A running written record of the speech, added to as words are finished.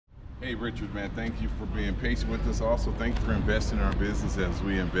Hey Richard, man, thank you for being patient with us. Also, thank you for investing in our business as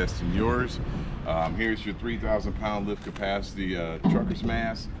we invest in yours. Here's your 3,000 pound lift capacity trucker's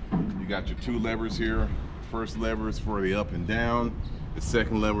mast. You got your two levers here. First lever is for the up and down. The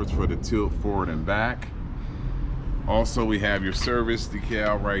second lever is for the tilt forward and back. Also, we have your service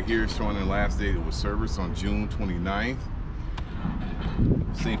decal right here showing the last date it was serviced on June 29th.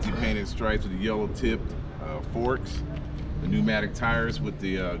 Safety painted stripes with the yellow tipped forks. The pneumatic tires with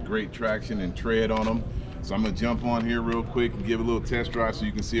the great traction and tread on them. So I'm gonna jump on here real quick and give a little test drive so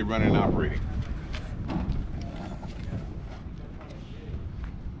you can see it running and operating.